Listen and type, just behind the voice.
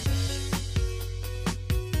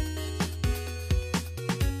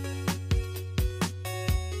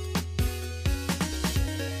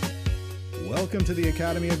Welcome to the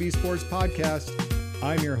Academy of Esports podcast.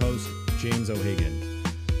 I'm your host, James O'Hagan.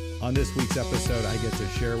 On this week's episode, I get to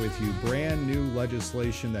share with you brand new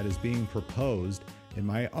legislation that is being proposed in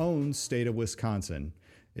my own state of Wisconsin.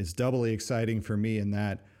 It's doubly exciting for me in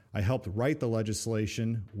that I helped write the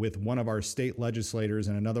legislation with one of our state legislators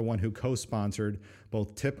and another one who co-sponsored,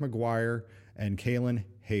 both Tip McGuire and Kaylin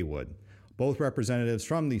Haywood, both representatives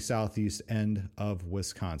from the southeast end of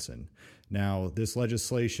Wisconsin. Now, this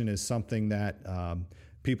legislation is something that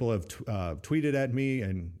people have tweeted at me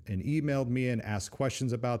and emailed me and asked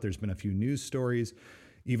questions about. There's been a few news stories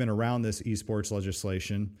even around this esports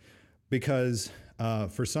legislation because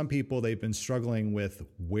for some people, they've been struggling with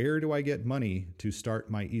where do I get money to start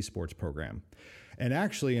my esports program? And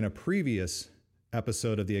actually, in a previous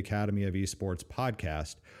episode of the Academy of Esports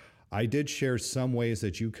podcast, I did share some ways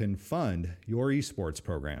that you can fund your esports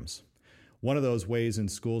programs. One of those ways in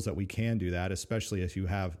schools that we can do that, especially if you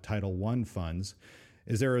have Title I funds,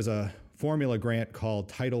 is there is a formula grant called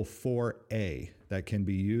Title IV-A that can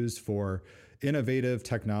be used for innovative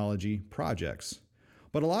technology projects.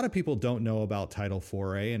 But a lot of people don't know about Title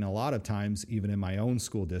IV-A, and a lot of times, even in my own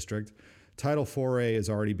school district, Title IV-A is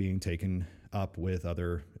already being taken up with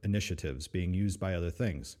other initiatives, being used by other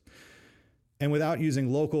things. And without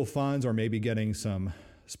using local funds or maybe getting some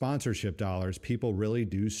sponsorship dollars, people really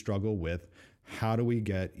do struggle with how do we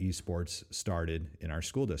get esports started in our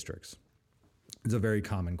school districts? It's a very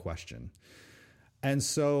common question. And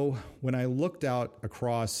so when I looked out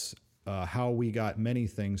across how we got many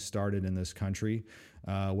things started in this country,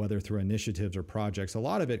 whether through initiatives or projects, a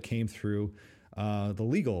lot of it came through the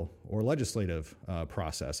legal or legislative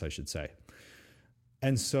process, I should say.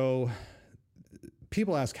 And so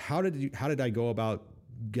people ask, how did I go about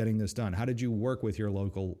getting this done? How did you work with your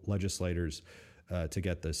local legislators to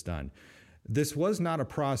get this done? This was not a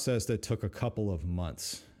process that took a couple of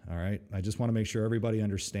months, all right? I just want to make sure everybody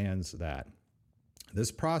understands that.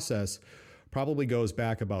 This process probably goes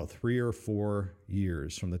back about 3 or 4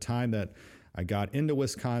 years from the time that I got into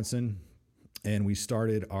Wisconsin and we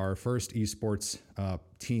started our first esports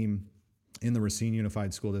team in the Racine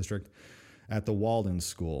Unified School District at the Walden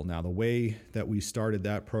School. Now, the way that we started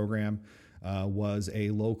that program was a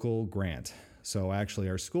local grant. So actually,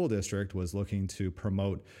 our school district was looking to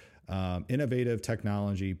promote innovative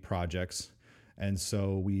technology projects. And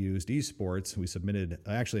so we used esports. We submitted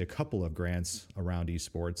actually a couple of grants around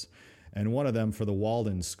esports. And one of them for the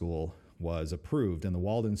Walden School was approved. And the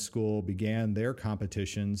Walden School began their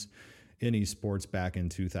competitions in esports back in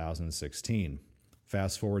 2016.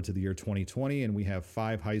 Fast forward to the year 2020, and we have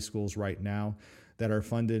 5 high schools right now that are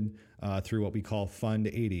funded through what we call Fund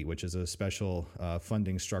 80, which is a special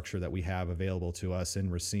funding structure that we have available to us in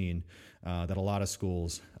Racine that a lot of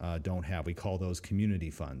schools don't have. We call those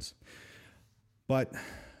community funds. But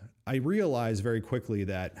I realized very quickly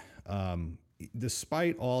that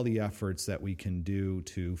despite all the efforts that we can do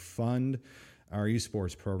to fund our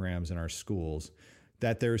esports programs in our schools,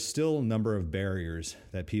 that there's still a number of barriers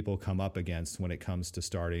that people come up against when it comes to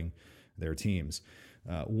starting their teams.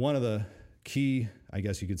 One of the key, I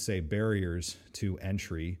guess you could say, barriers to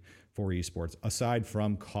entry for esports, aside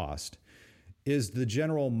from cost, is the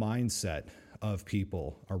general mindset of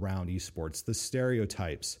people around esports, the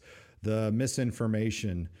stereotypes, the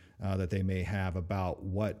misinformation that they may have about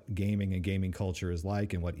what gaming and gaming culture is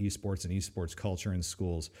like and what esports and esports culture in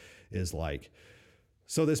schools is like.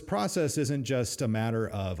 So this process isn't just a matter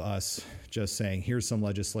of us just saying, here's some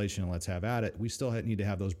legislation and let's have at it. We still need to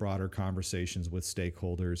have those broader conversations with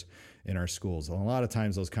stakeholders in our schools. And a lot of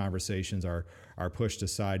times those conversations are pushed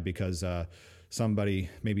aside because somebody,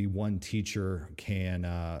 maybe one teacher can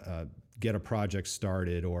get a project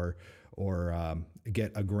started or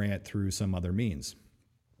get a grant through some other means.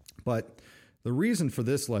 But the reason for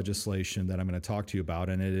this legislation that I'm going to talk to you about,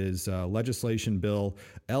 and it is legislation bill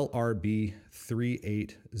LRB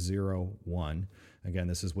 3801. Again,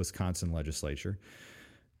 this is Wisconsin legislature.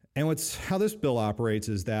 And how this bill operates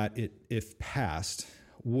is that it, if passed,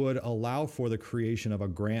 would allow for the creation of a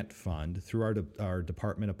grant fund through our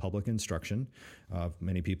Department of Public Instruction.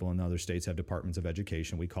 Many people in other states have departments of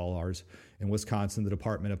education. We call ours in Wisconsin the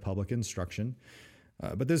Department of Public Instruction.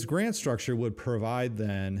 But this grant structure would provide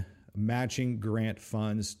then matching grant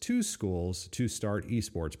funds to schools to start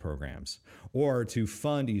esports programs or to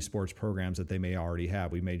fund esports programs that they may already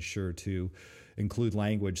have. We made sure to include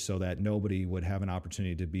language so that nobody would have an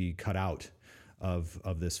opportunity to be cut out of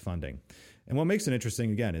this funding. And what makes it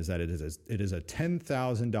interesting, again, is that it is a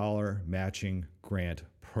 $10,000 matching grant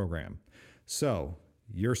program. So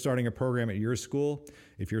you're starting a program at your school,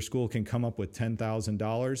 if your school can come up with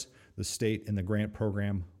 $10,000, the state and the grant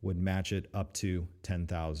program would match it up to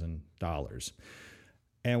 $10,000.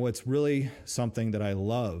 And what's really something that I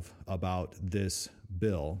love about this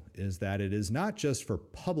bill is that it is not just for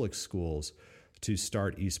public schools to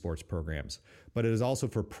start esports programs, but it is also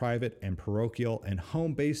for private and parochial and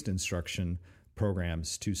home-based instruction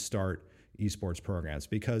programs to start esports programs.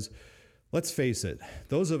 Because let's face it,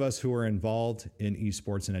 those of us who are involved in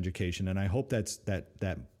esports and education, and I hope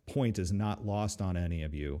that point is not lost on any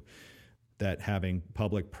of you, that having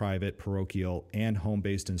public, private, parochial, and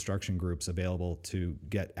home-based instruction groups available to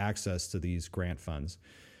get access to these grant funds.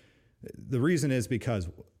 The reason is because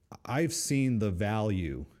I've seen the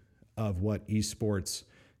value of what esports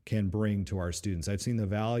can bring to our students. I've seen the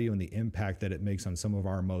value and the impact that it makes on some of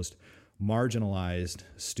our most marginalized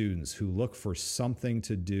students who look for something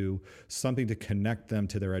to do, something to connect them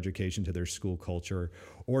to their education, to their school culture,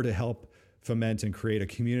 or to help foment and create a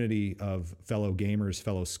community of fellow gamers,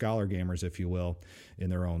 fellow scholar gamers, if you will, in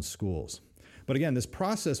their own schools. But again, this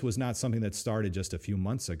process was not something that started just a few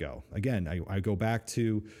months ago. Again, I go back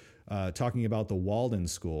to talking about the Walden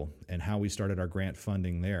School and how we started our grant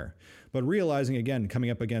funding there. But realizing, again, coming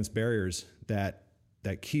up against barriers that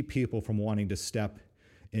keep people from wanting to step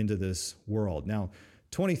into this world. Now,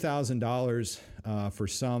 $20,000 for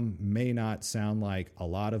some may not sound like a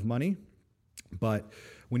lot of money, but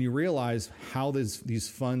when you realize how these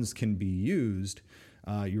funds can be used,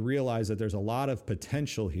 you realize that there's a lot of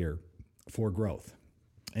potential here for growth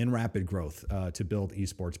and rapid growth to build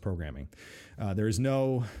esports programming. There's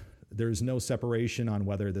no separation on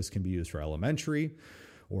whether this can be used for elementary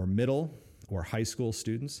or middle or high school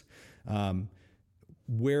students.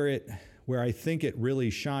 Where I think it really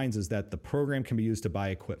shines is that the program can be used to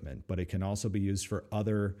buy equipment, but it can also be used for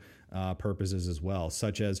other purposes as well,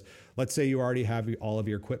 such as, let's say you already have all of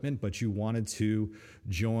your equipment, but you wanted to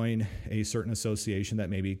join a certain association that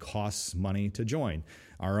maybe costs money to join.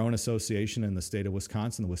 Our own association in the state of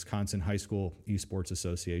Wisconsin, the Wisconsin High School Esports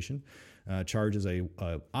Association, charges a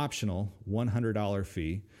optional $100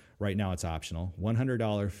 fee. Right now it's optional,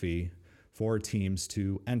 $100 fee for teams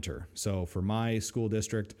to enter. So for my school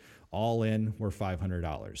district, all in, we're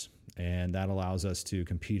 $500. And that allows us to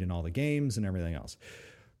compete in all the games and everything else.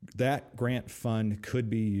 That grant fund could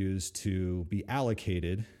be used to be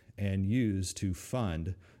allocated and used to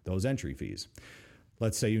fund those entry fees.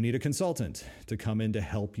 Let's say you need a consultant to come in to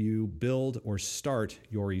help you build or start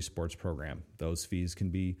your esports program. Those fees can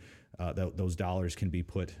be, those dollars can be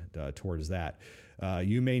put towards that.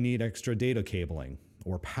 You may need extra data cabling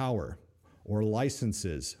or power or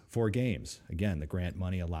licenses for games. Again, the grant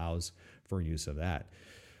money allows for use of that.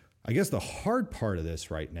 I guess the hard part of this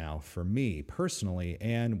right now for me personally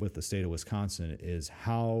and with the state of Wisconsin is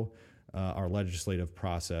how our legislative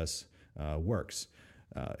process works.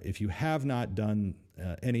 If you have not done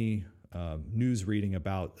any news reading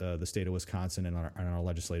about the state of Wisconsin and our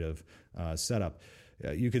legislative setup,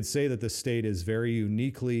 you could say that the state is very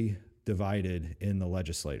uniquely divided in the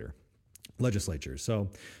legislature. So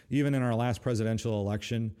even in our last presidential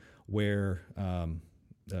election where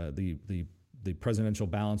the presidential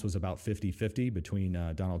balance was about 50-50 between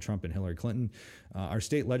Donald Trump and Hillary Clinton, our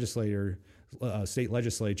state legislature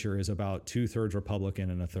is about 2/3 Republican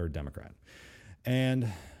and 1/3 Democrat.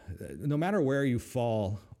 And no matter where you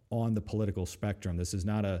fall on the political spectrum, this is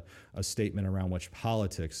not a statement around which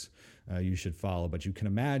politics you should follow, but you can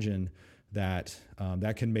imagine that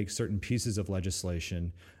that can make certain pieces of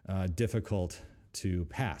legislation difficult to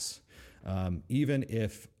pass. Even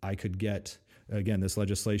if I could get, again, this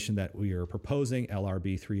legislation that we are proposing,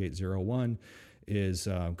 LRB 3801, is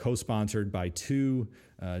co-sponsored by two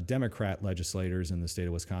Democrat legislators in the state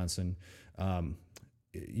of Wisconsin.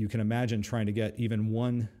 You can imagine trying to get even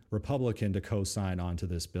one Republican to co-sign onto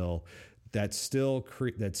this bill. That still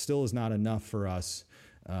is not enough for us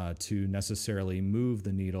to necessarily move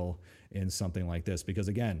the needle in something like this. Because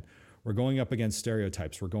again, we're going up against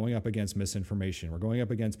stereotypes. We're going up against misinformation. We're going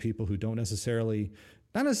up against people who not necessarily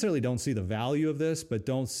don't see the value of this, but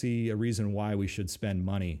don't see a reason why we should spend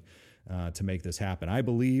money to make this happen. I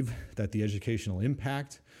believe that the educational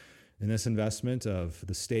impact in this investment of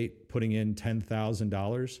the state putting in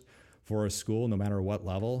 $10,000 for a school, no matter what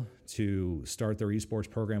level, to start their esports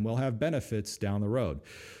program will have benefits down the road.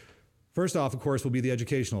 First off, of course, will be the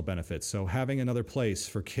educational benefits. So having another place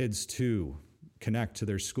for kids to connect to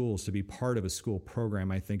their schools, to be part of a school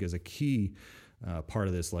program, I think is a key part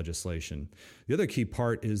of this legislation. The other key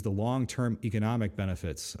part is the long-term economic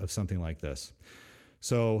benefits of something like this.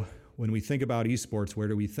 So when we think about esports, where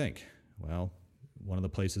do we think? Well, one of the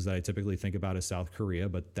places that I typically think about is South Korea,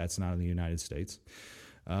 but that's not in the United States.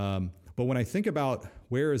 But when I think about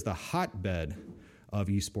where is the hotbed of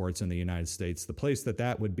esports in the United States, the place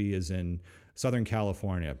that would be is in Southern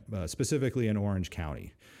California, specifically in Orange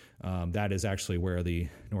County. That is actually where the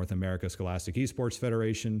North America Scholastic Esports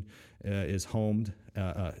Federation is homed.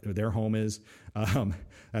 Their home is.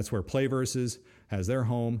 That's where Playverses has their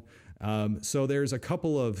home. So there's a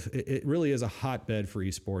couple of, it really is a hotbed for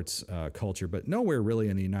esports culture, but nowhere really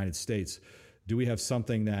in the United States do we have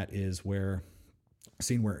something that is where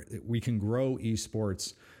we can grow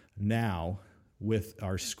esports now with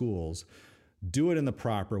our schools, do it in the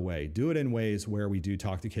proper way, do it in ways where we do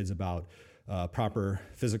talk to kids about proper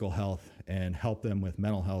physical health and help them with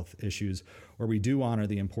mental health issues, where we do honor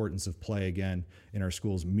the importance of play again in our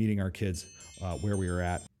schools, meeting our kids where we are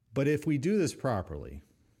at. But if we do this properly,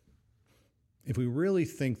 if we really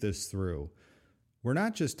think this through, we're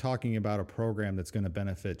not just talking about a program that's going to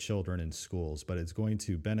benefit children in schools, but it's going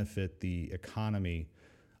to benefit the economy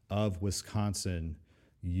of Wisconsin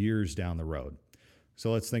years down the road.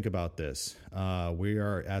 So let's think about this. We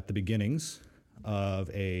are at the beginnings of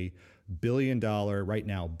a right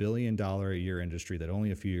now, $1 billion a year industry that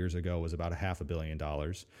only a few years ago was about $500 million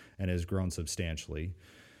and has grown substantially.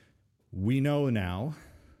 We know now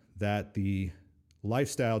that the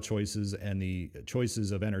lifestyle choices and the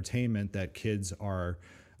choices of entertainment that kids are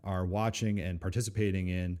watching and participating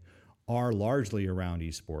in are largely around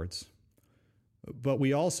esports. But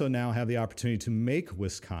we also now have the opportunity to make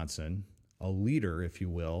Wisconsin a leader, if you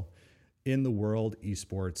will, in the world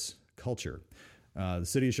esports culture. The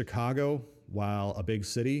city of Chicago, while a big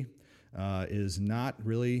city, is not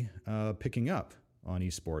really picking up on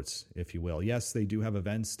esports, if you will. Yes, they do have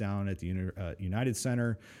events down at the United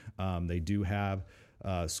Center. They do have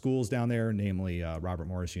schools down there, namely Robert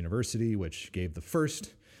Morris University, which gave the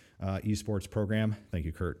first esports program. Thank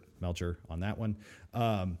you, Kurt Melcher, on that one.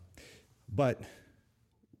 But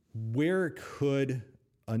where could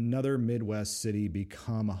another Midwest city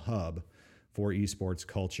become a hub for esports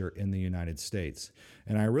culture in the United States?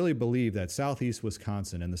 And I really believe that Southeast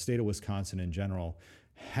Wisconsin and the state of Wisconsin in general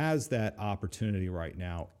has that opportunity right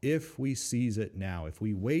now if we seize it now. If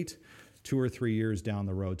we wait 2 or 3 years down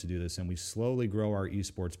the road to do this and we slowly grow our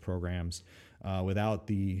esports programs without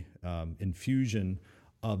the infusion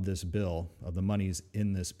of this bill, of the monies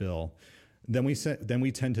in this bill, then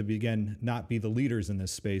we tend to begin not be the leaders in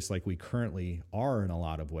this space like we currently are in a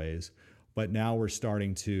lot of ways, but now we're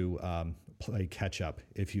starting to play catch up,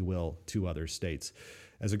 if you will, to other states.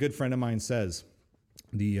 As a good friend of mine says,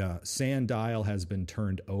 the sand dial has been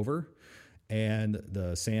turned over, and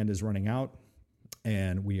the sand is running out,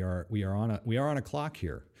 and we are on a clock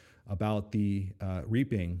here about the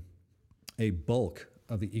reaping a bulk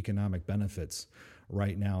of the economic benefits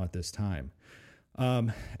right now at this time.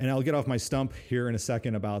 And I'll get off my stump here in a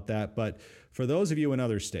second about that. But for those of you in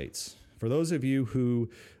other states, for those of you who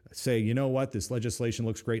say, you know what, this legislation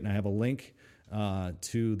looks great, and I have a link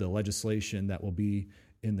to the legislation that will be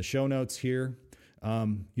in the show notes here,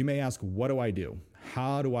 you may ask, what do I do?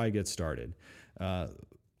 How do I get started?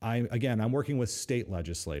 I'm working with state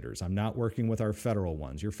legislators. I'm not working with our federal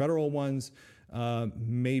ones. Your federal ones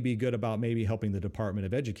may be good about maybe helping the Department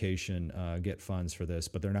of Education get funds for this,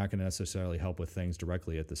 but they're not going to necessarily help with things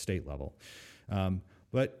directly at the state level.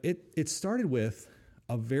 But it started with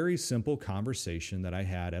a very simple conversation that I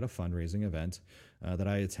had at a fundraising event that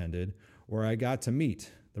I attended, where I got to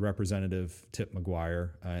meet the Representative Tip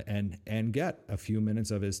McGuire and get a few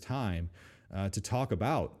minutes of his time to talk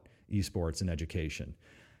about esports and education.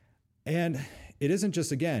 And it isn't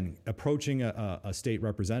just, again, approaching a state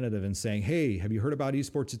representative and saying, hey, have you heard about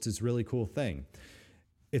esports? It's this really cool thing.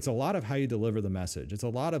 It's a lot of how you deliver the message. It's a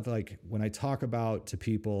lot of, like, when I talk to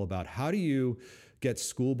people about how do you get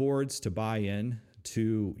school boards to buy in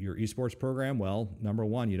to your esports program? Well, number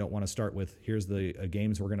one, you don't want to start with, here's the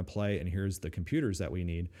games we're going to play and here's the computers that we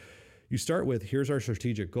need. You start with, here's our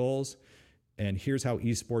strategic goals and here's how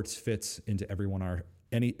esports fits into every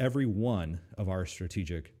one of our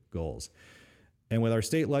strategic goals. And with our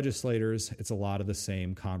state legislators, it's a lot of the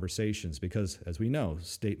same conversations because, as we know,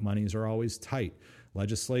 state monies are always tight.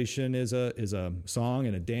 Legislation is a song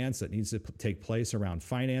and a dance that needs to take place around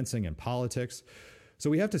financing and politics. So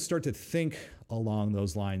we have to start to think along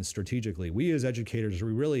those lines strategically. We as educators,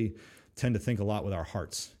 we really tend to think a lot with our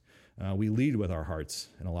hearts. We lead with our hearts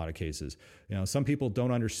in a lot of cases. You know, some people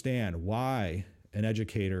don't understand why an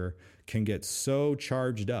educator can get so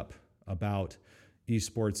charged up about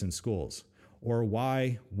esports in schools, or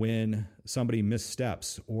why when somebody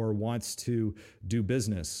missteps or wants to do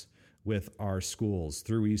business with our schools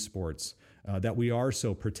through esports, that we are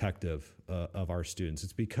so protective of our students.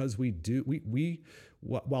 It's because we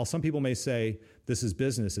while some people may say this is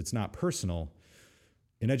business, it's not personal,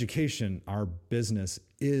 in education, our business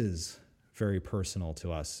is very personal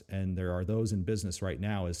to us. And there are those in business right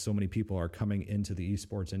now, as so many people are coming into the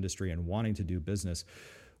esports industry and wanting to do business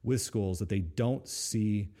with schools, that they don't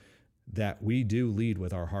see that we do lead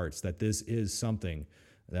with our hearts, that this is something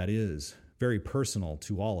that is very personal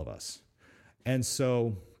to all of us. And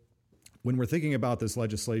so when we're thinking about this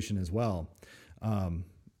legislation as well,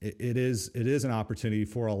 it is an opportunity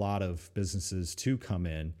for a lot of businesses to come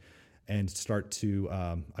in and start to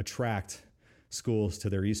attract schools to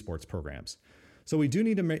their esports programs. So we do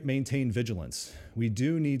need to maintain vigilance. We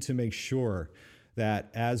do need to make sure that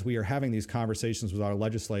as we are having these conversations with our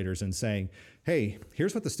legislators and saying, hey,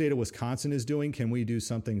 here's what the state of Wisconsin is doing, can we do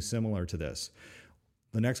something similar to this?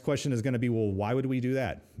 The next question is going to be, well, why would we do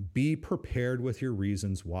that? Be prepared with your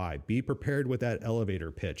reasons why. Be prepared with that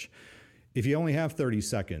elevator pitch. If you only have 30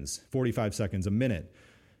 seconds, 45 seconds, a minute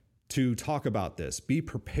to talk about this, be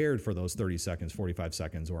prepared for those 30 seconds, 45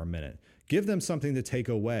 seconds, or a minute. Give them something to take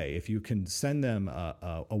away. If you can send them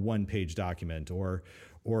a one-page document or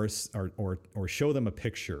show them a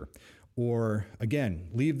picture, or again,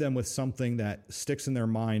 leave them with something that sticks in their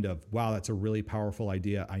mind of, wow, that's a really powerful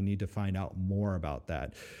idea. I need to find out more about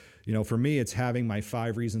that. You know, for me, it's having my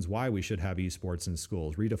 5 reasons why we should have esports in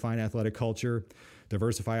schools: redefine athletic culture,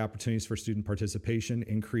 diversify opportunities for student participation,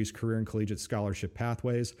 increase career and collegiate scholarship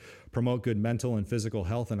pathways, promote good mental and physical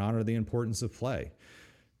health, and honor the importance of play.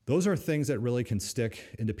 Those are things that really can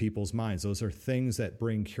stick into people's minds. Those are things that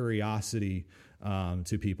bring curiosity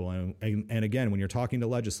to people. And again, when you're talking to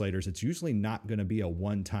legislators, it's usually not going to be a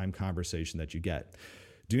one-time conversation that you get.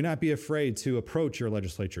 Do not be afraid to approach your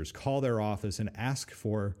legislatures, call their office, and ask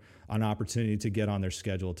for an opportunity to get on their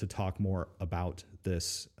schedule to talk more about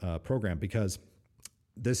this program, because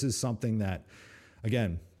this is something that,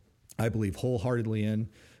 again, I believe wholeheartedly in.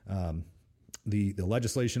 The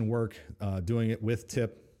legislation work, doing it with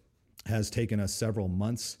TIP, has taken us several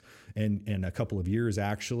months and a couple of years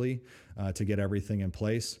actually to get everything in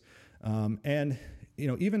place. And you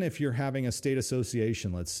know, even if you're having a state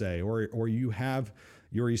association, let's say, or you have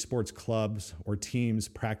your esports clubs or teams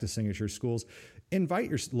practicing at your schools, invite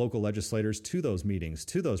your local legislators to those meetings,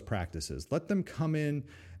 to those practices. Let them come in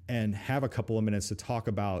and have a couple of minutes to talk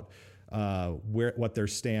about what their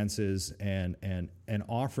stance is, and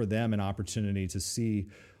offer them an opportunity to see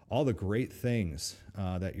all the great things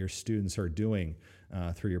that your students are doing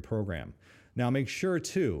through your program. Now, make sure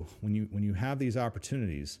too, when you have these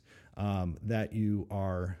opportunities, that you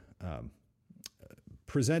are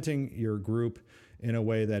presenting your group in a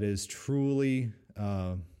way that is truly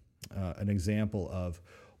an example of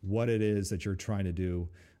what it is that you're trying to do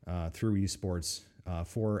through esports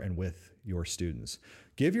for and with your students.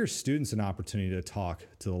 Give your students an opportunity to talk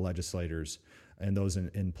to the legislators and those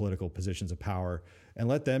in political positions of power, and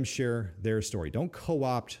let them share their story. Don't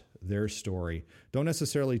co-opt their story. Don't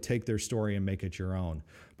necessarily take their story and make it your own,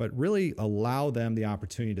 but really allow them the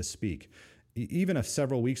opportunity to speak. Even if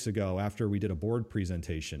several weeks ago, after we did a board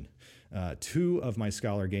presentation, 2 of my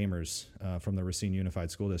scholar gamers from the Racine Unified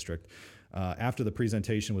School District, after the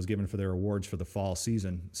presentation was given for their awards for the fall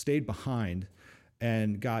season, stayed behind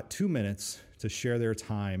and got 2 minutes to share their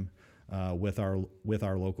time with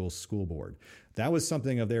our local school board. That was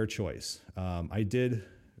something of their choice. I did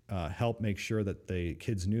help make sure that the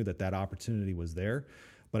kids knew that opportunity was there,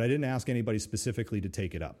 but I didn't ask anybody specifically to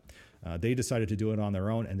take it up. They decided to do it on their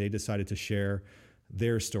own, and they decided to share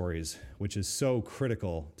their stories, which is so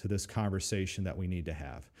critical to this conversation that we need to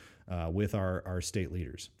have with our state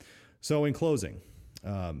leaders. So in closing,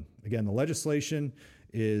 again, the legislation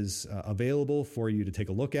is available for you to take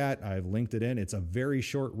a look at. I've linked it in. It's a very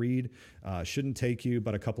short read. Shouldn't take you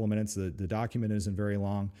but a couple of minutes. The document isn't very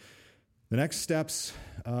long. The next steps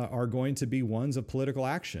are going to be ones of political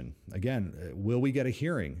action. Again, will we get a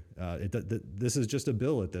hearing? This is just a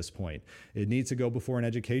bill at this point. It needs to go before an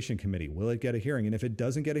education committee. Will it get a hearing? And if it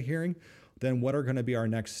doesn't get a hearing, then what are going to be our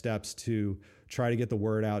next steps to try to get the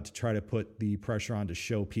word out, to try to put the pressure on to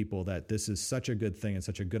show people that this is such a good thing and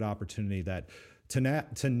such a good opportunity, that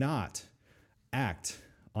to not act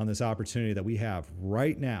on this opportunity that we have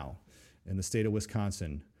right now in the state of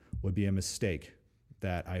Wisconsin would be a mistake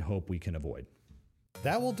that I hope we can avoid.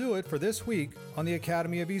 That will do it for this week on the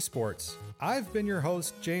Academy of Esports. I've been your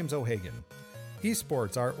host, James O'Hagan.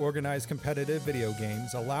 Esports are organized competitive video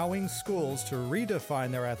games allowing schools to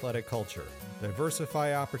redefine their athletic culture,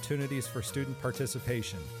 diversify opportunities for student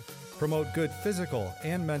participation, promote good physical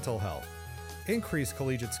and mental health, increase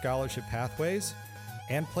collegiate scholarship pathways,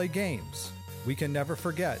 and play games. We can never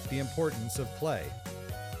forget the importance of play.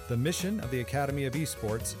 The mission of the Academy of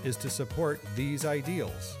Esports is to support these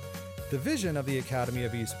ideals. The vision of the Academy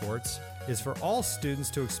of Esports is for all students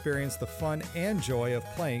to experience the fun and joy of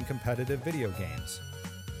playing competitive video games.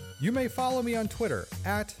 You may follow me on Twitter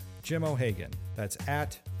at Jim O'Hagan. That's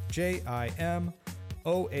at JIMOHAGAN,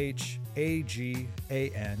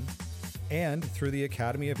 and through the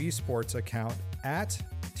Academy of Esports account at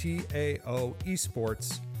TAO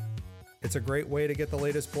Esports. It's a great way to get the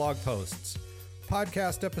latest blog posts,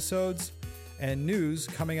 podcast episodes, and news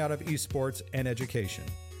coming out of esports and education.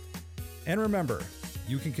 And remember,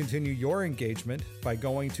 you can continue your engagement by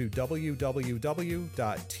going to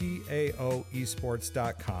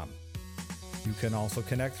www.taoesports.com. You can also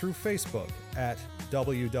connect through Facebook at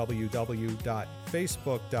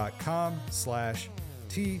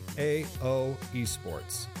www.facebook.com/TAO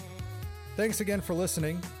Esports. Thanks again for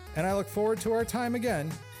listening, and I look forward to our time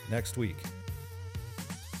again next week.